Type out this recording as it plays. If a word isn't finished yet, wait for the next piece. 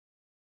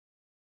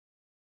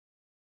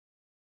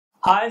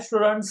Hi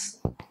students,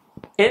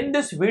 in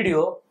this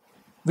video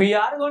we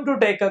are going to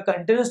take a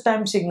continuous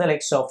time signal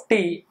x of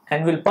t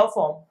and will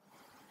perform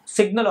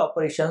signal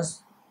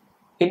operations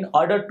in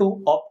order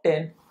to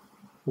obtain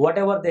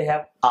whatever they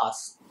have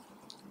asked.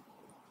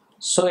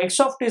 So x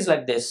of t is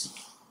like this.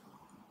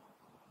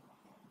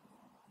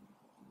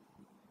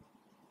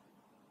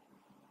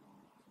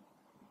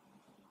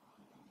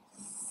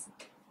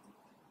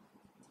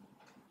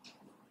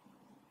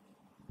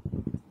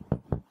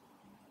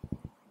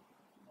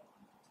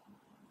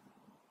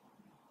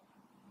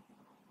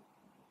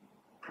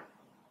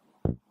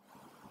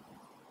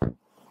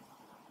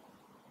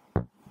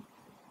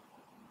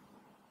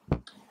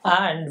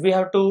 And we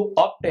have to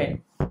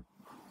obtain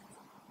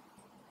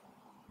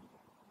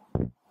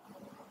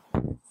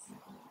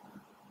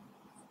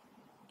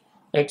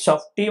x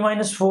of t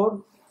minus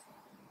 4,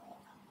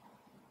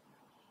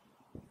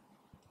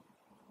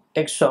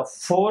 x of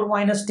 4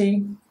 minus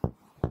t,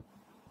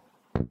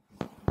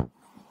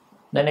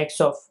 then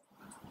x of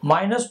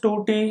minus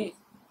 2t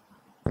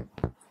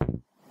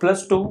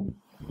plus 2,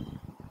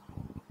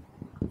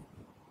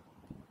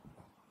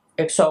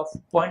 x of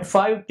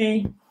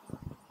 0.5t,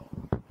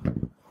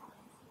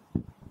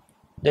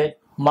 then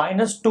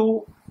minus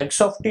 2 x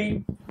of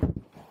t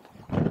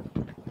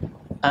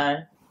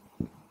and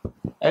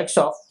x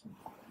of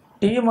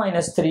t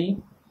minus 3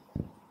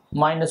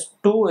 minus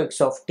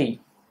 2x of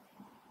t.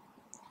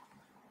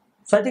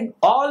 So I think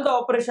all the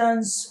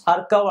operations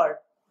are covered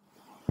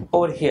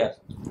over here.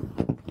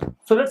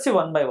 So let's see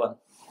one by one.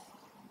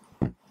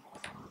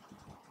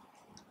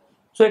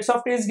 So x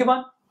of t is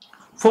given.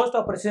 First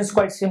operation is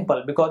quite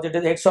simple because it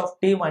is x of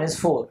t minus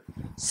 4.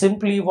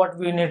 Simply what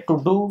we need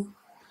to do,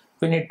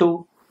 we need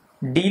to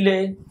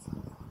delay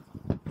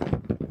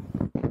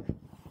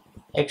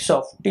x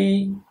of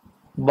t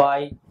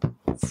by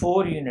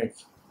 4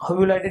 units. How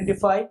will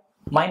identify?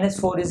 Minus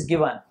 4 is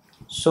given.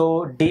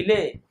 So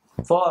delay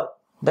for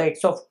the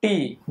x of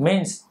t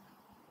means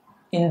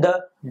in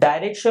the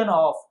direction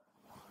of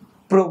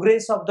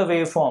progress of the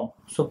waveform.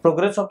 So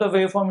progress of the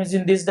waveform is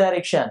in this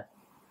direction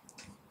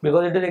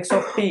because it is x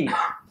of t,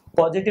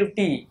 positive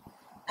t.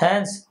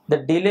 Hence the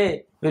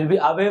delay will be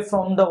away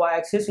from the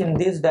y-axis in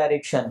this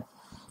direction.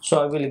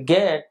 So I will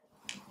get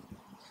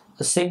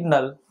a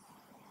signal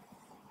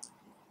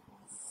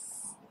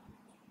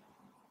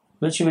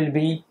which will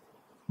be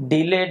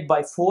delayed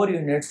by 4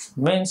 units,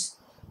 means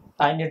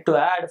I need to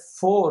add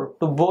 4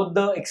 to both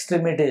the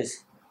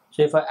extremities.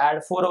 So if I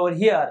add 4 over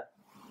here,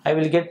 I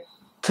will get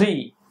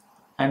 3,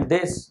 and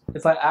this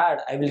if I add,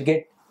 I will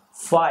get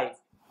 5.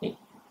 It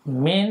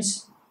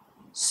means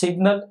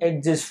signal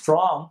exists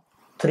from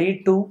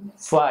 3 to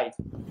 5.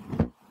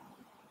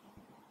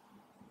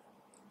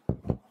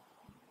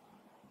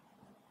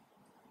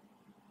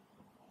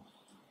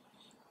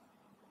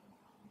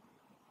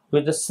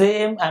 With the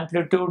same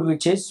amplitude,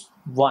 which is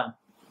 1.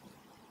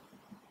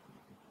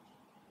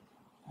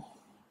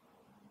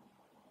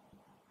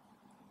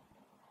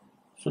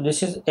 So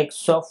this is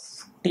x of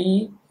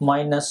t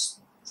minus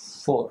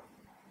 4.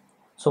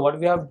 So what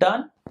we have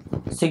done,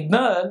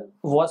 signal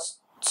was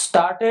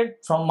started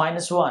from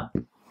minus 1,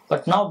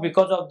 but now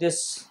because of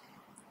this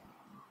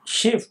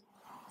shift,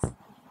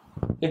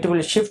 it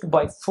will shift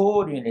by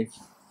 4 units.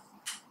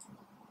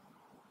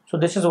 So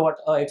this is what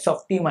x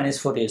of t minus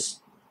 4 is.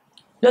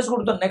 Let's go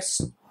to the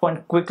next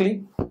point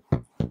quickly,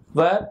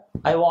 where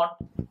I want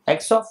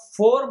x of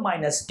 4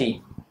 minus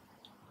t.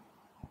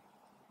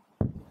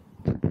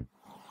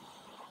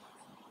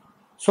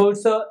 So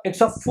it's a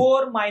x of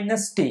 4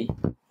 minus t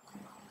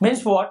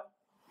means what?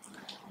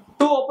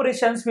 Two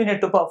operations we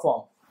need to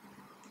perform.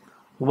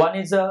 One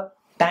is a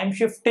time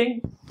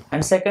shifting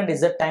and second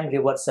is a time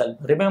reversal.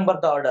 Remember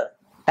the order: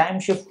 time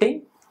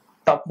shifting,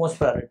 topmost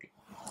priority.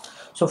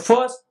 So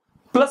first,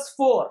 plus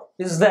 4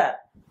 is there.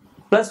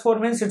 Plus 4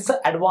 means it's an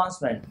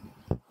advancement.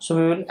 So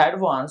we will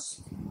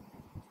advance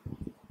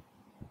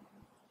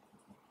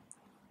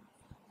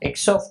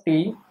x of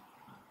t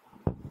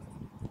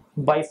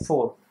by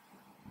 4.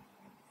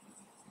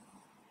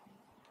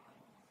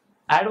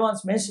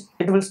 Advance means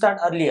it will start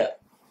earlier.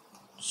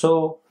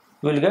 So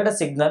we will get a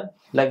signal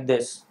like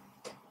this.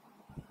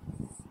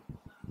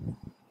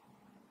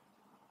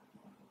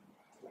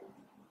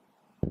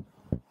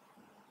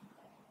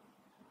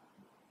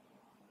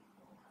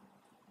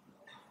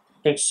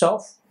 X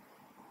of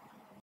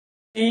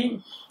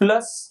t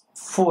plus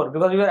 4,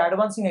 because we are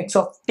advancing x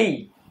of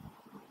t.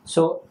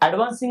 So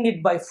advancing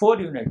it by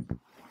 4 units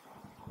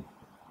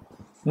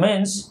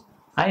means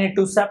I need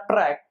to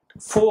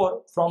subtract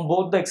 4 from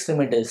both the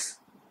extremities.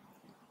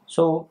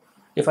 So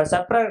if I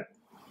subtract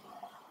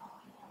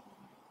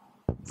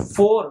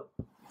 4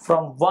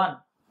 from 1,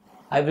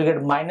 I will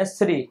get minus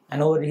 3,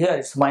 and over here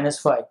it's minus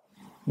 5,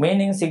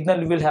 meaning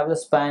signal will have the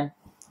span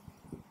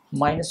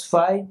minus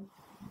 5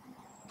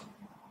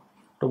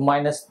 to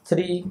minus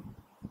 3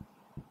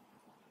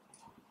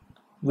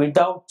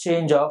 without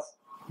change of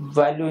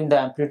value in the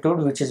amplitude,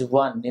 which is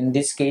 1 in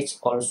this case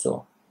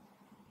also.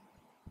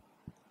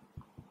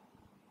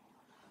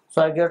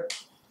 So I get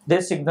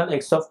this signal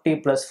x of t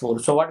plus 4.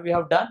 So what we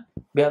have done,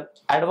 we are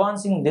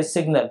advancing this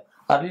signal.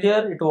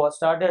 Earlier it was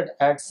started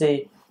at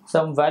say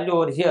some value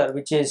over here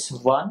which is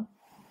 1.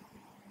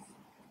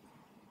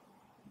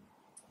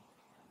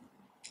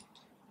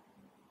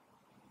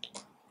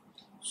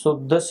 So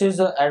this is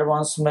the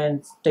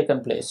advancement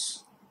taken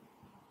place.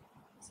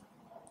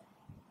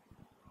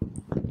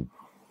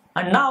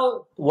 And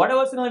now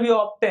whatever signal we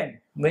obtain,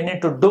 we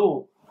need to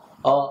do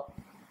a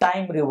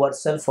time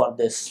reversal for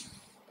this.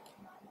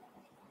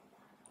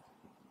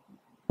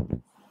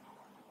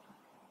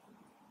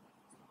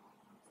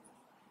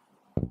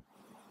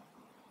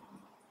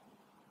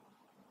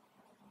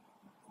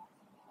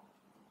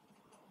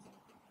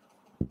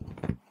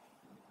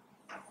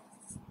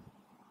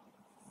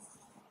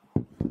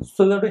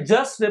 So you have to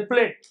just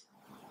replace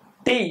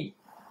t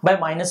by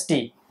minus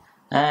t,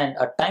 and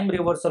a time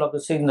reversal of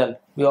the signal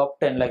we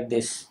obtain like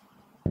this.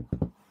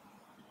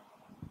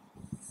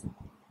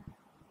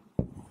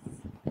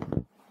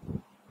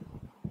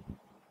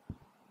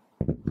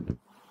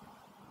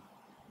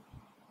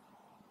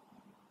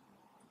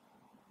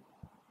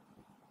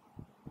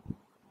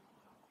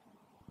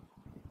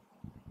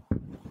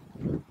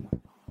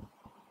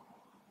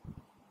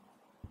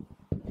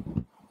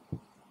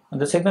 And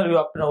the signal we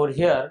obtain over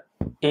here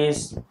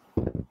is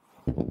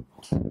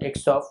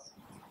x of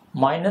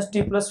minus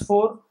t plus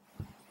 4,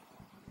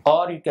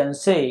 or you can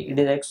say it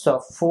is x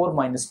of 4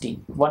 minus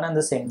t, one and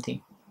the same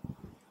thing.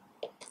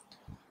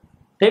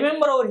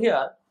 Remember over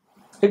here,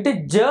 it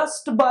is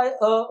just by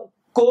a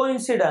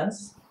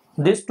coincidence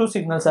these two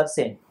signals are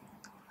same.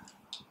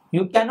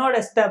 You cannot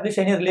establish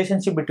any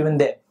relationship between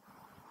them,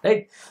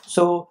 right?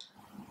 So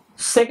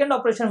second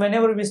operation,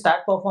 whenever we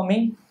start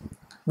performing,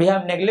 we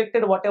have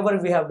neglected whatever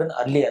we have done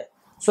earlier.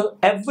 So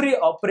every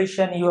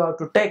operation you have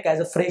to take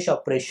as a fresh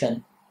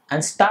operation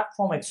and start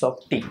from x of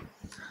t.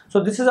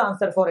 So this is the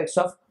answer for x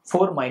of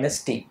 4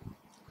 minus t.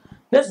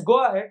 Let's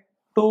go ahead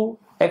to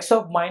x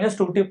of minus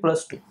 2t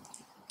plus 2.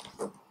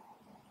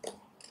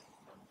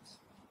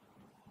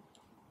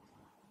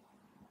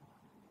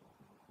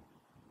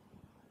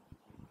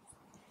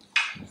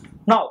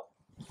 Now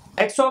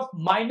x of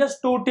minus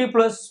 2t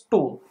plus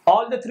 2,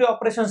 all the three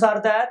operations are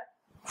there.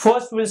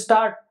 First we'll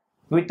start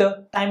with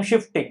a time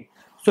shifting.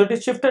 So it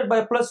is shifted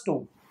by plus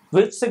 2.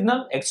 Which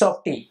signal? X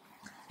of t.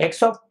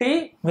 X of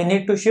t we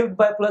need to shift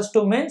by plus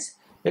 2 means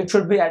it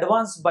should be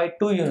advanced by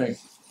 2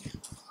 units.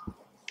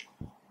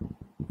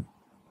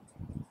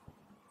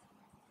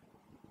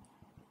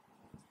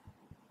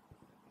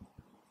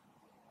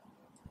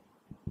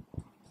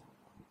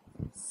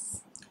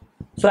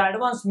 So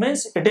advance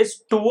means it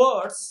is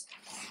towards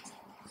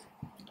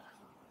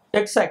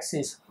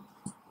x-axis.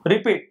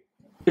 Repeat,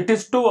 it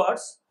is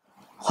towards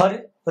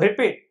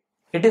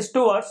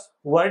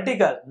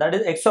vertical, that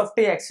is x of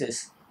t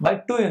axis, by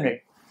 2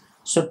 unit.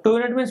 So 2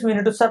 unit means we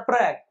need to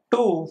subtract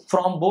 2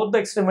 from both the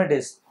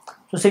extremities.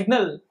 So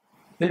signal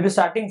will be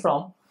starting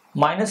from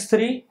minus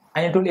 3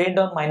 and it will end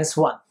on minus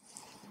 1.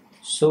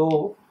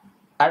 So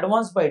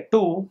advance by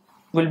 2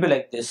 will be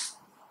like this.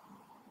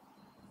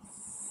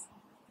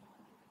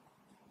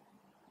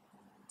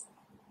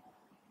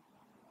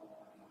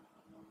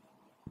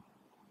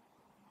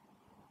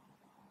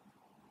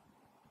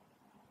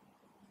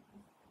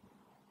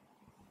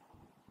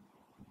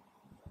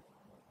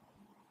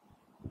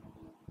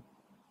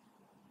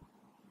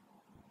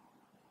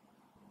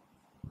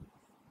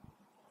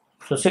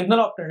 So signal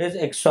obtained is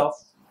x of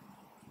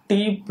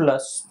t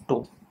plus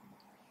 2.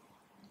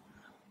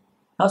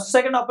 Now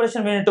second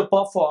operation we need to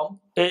perform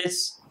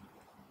is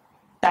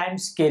time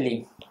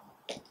scaling.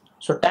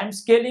 So time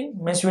scaling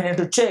means we need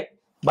to check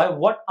by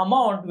what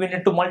amount we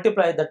need to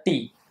multiply the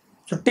t.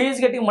 So t is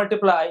getting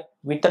multiplied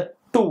with a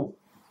 2.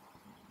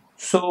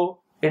 So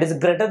it is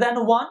greater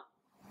than 1,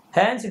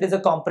 hence it is a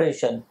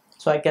compression.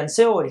 So I can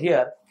say over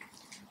here,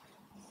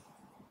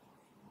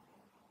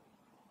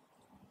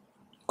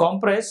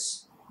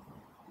 compress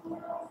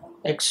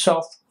x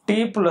of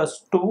t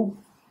plus 2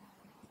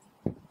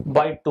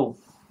 by 2.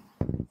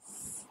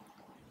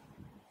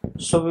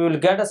 So we will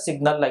get a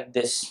signal like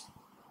this,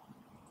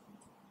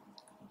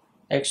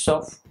 x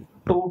of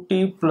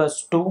 2t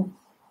plus 2.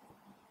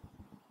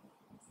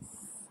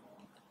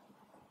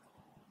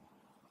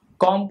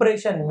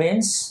 Compression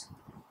means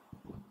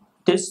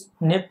this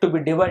need to be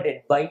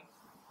divided by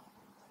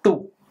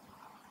 2.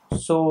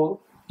 So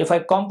if I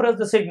compress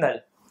the signal,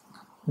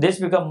 this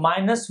become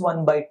minus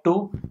 1 by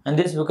 2 and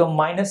this become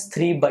minus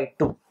 3 by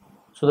 2.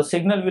 So the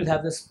signal will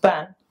have the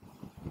span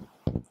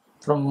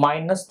from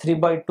minus 3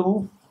 by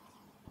 2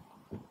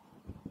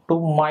 to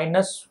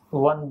minus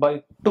 1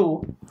 by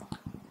 2,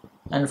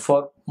 and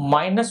for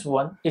minus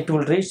 1 it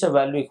will reach a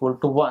value equal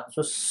to 1.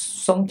 So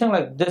something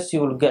like this you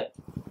will get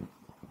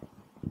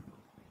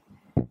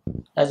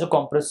as a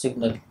compressed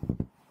signal.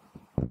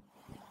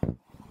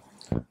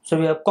 So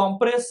we have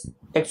compressed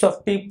x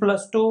of t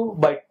plus 2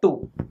 by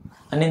 2,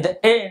 and in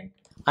the end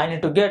I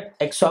need to get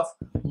x of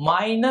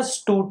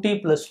minus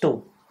 2t plus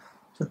 2.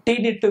 So t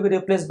need to be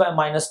replaced by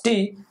minus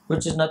t,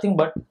 which is nothing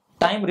but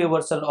time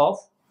reversal of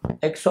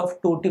x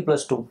of 2t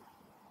plus 2.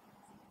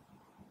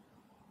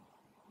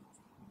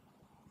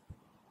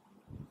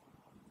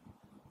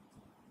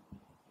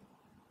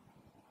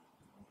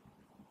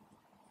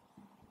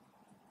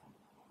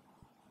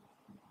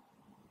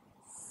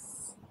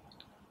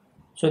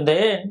 So in the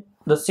end,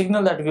 the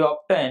signal that we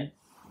obtain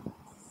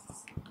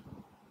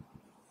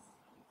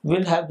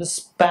will have the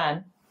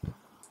span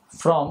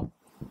from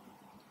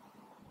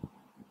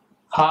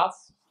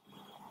half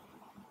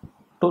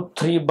to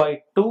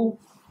 3/2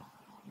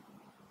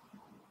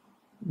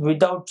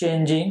 without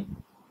changing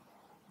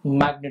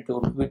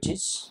magnitude, which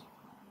is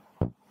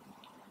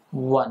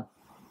 1.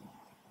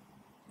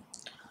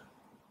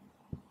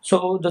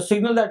 So the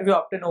signal that we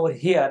obtain over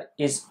here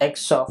is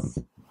x of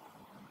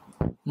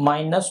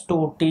minus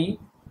 2t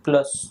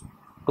plus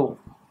 2.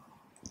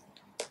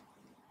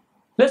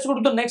 Let's go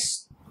to the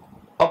next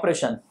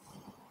operation.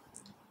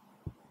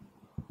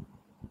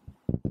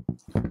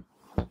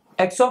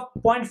 X of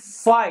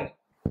 0.5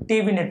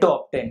 t we need to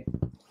obtain.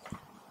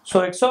 So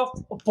x of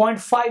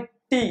 0.5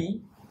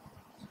 t,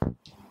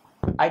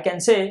 I can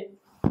say,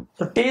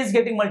 so t is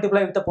getting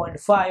multiplied with the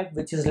 0.5,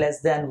 which is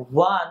less than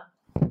 1,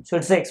 so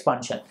it's the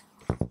expansion.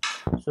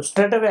 So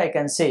straight away I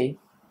can say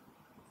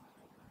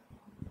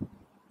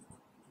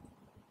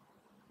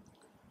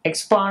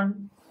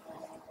expand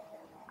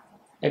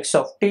x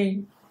of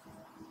t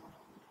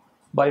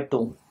by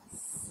 2.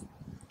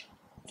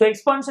 So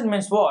expansion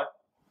means what?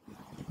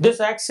 This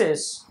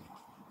axis,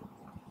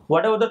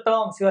 whatever the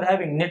terms you are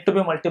having, need to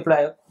be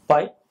multiplied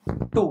by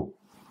 2.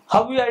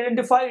 How we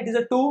identify it is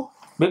a 2?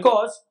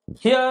 Because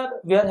here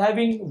we are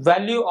having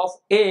value of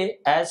a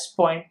as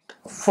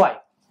 0.5.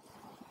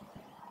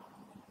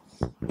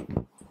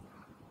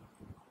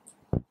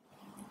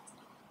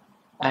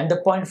 And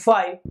the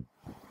 0.5,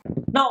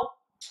 now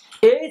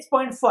a is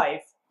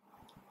 0.5,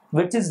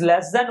 which is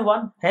less than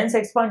 1, hence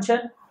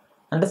expansion,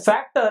 and the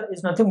factor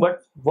is nothing but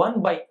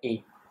 1 by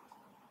a.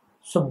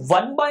 So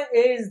 1 by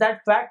a is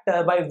that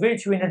factor by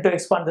which we need to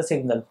expand the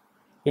signal,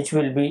 which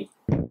will be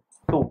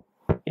 2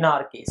 in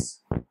our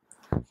case.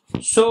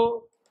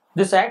 So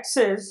this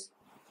axis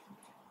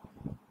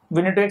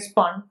we need to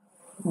expand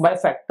by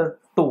factor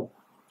 2.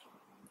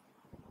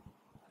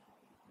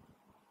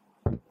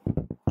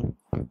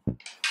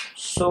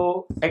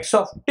 So x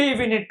of t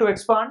we need to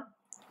expand.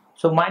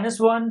 So minus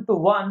 1 to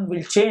 1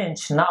 will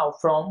change now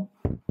from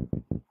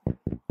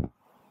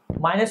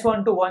minus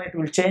 1 to 1, it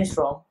will change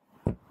from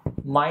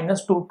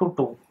minus 2 to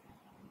 2.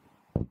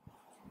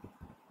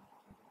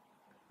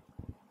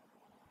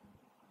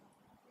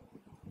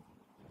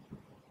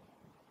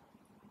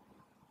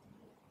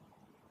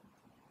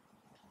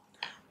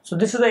 So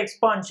this is the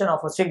expansion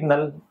of a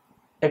signal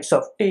x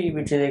of t,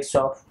 which is x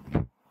of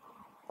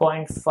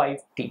 0.5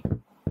 t.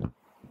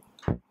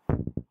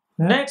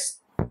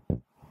 Next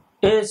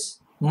is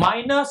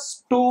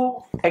minus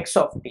 2 x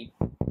of t.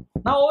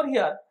 Now over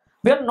here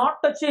we are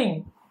not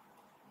touching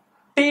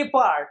t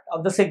part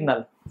of the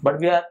signal, but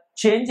we are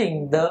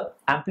changing the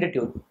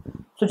amplitude.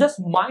 So just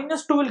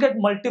minus 2 will get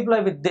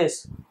multiplied with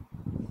this,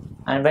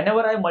 and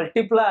whenever I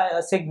multiply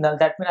a signal,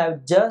 that means I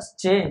have just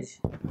changed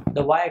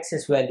the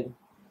y-axis value.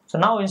 So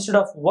now instead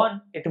of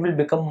 1, it will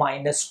become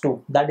minus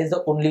 2. That is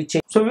the only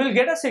change. So we will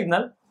get a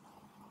signal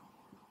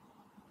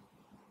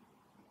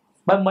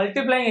by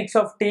multiplying x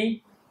of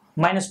t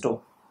minus 2.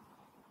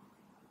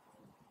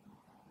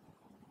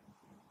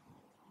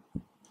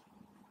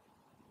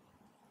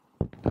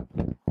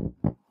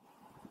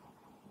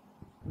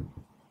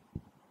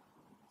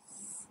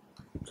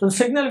 So the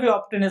signal we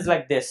obtain is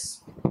like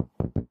this.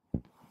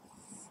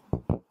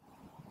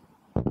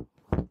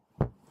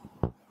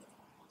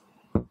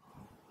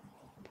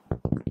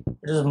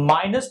 It is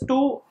minus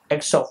 2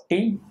 x of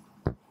t.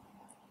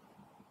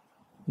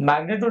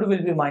 Magnitude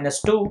will be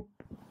minus 2,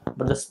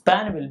 but the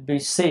span will be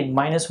same,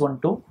 minus 1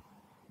 to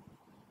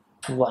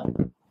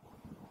 1.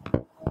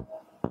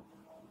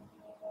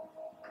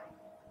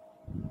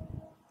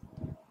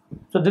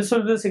 So this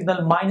will be the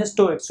signal minus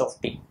 2 x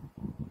of t.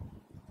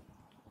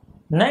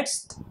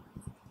 Next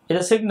is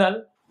a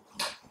signal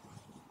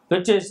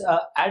which is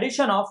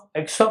addition of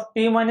x of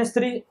t minus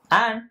 3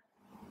 and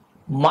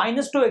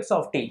minus 2 x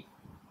of t.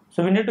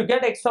 So we need to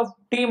get x of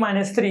t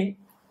minus 3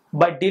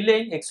 by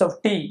delaying x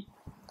of t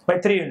by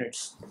 3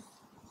 units.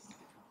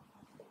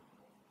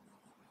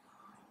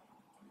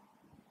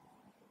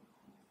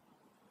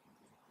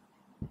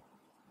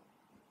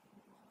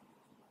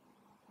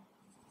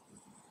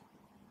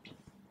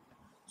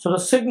 So the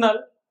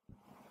signal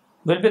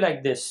will be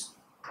like this.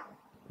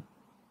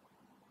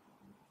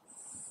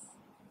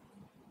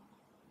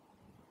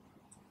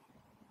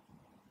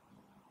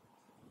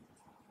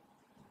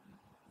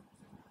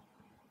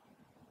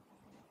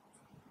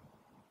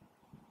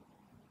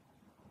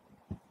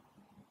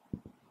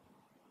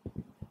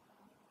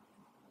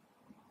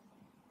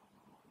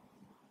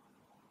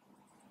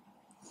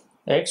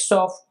 X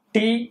of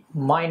t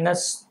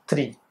minus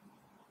 3,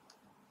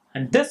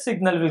 and this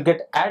signal will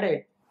get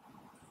added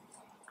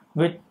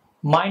with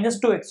minus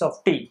 2 x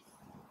of t.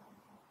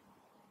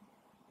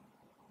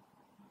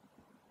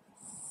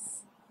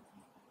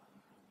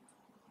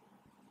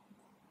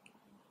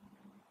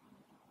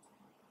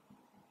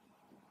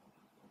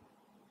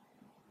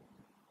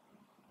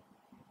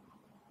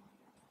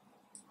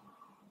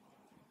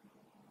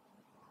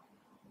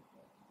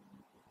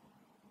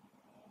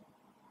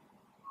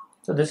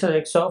 So this is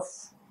x of,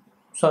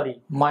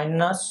 sorry,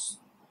 minus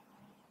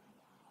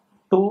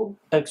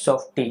 2x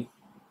of t.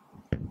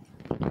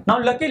 Now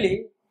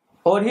luckily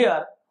over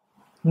here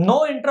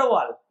no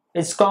interval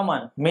is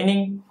common,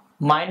 meaning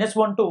minus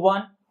 1 to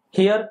 1,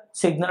 here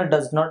signal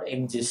does not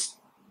exist,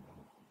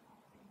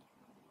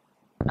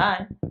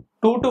 and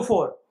 2 to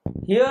 4,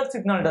 here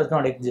signal does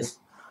not exist.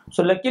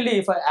 So luckily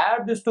if I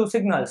add these two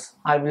signals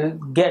I will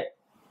get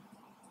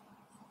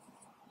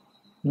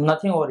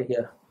nothing over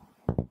here.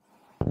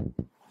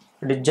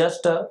 It is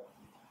just a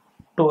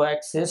 2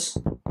 axis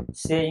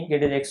saying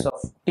it is x of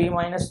t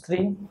minus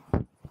 3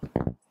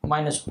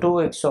 minus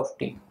 2x of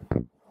t.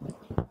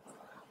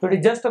 So it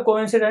is just a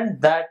coincidence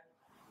that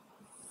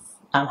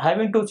I am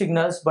having two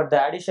signals but the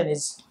addition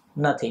is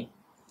nothing.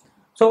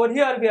 So over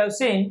here we have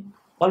seen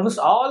almost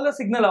all the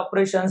signal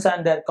operations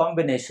and their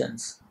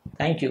combinations.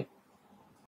 Thank you.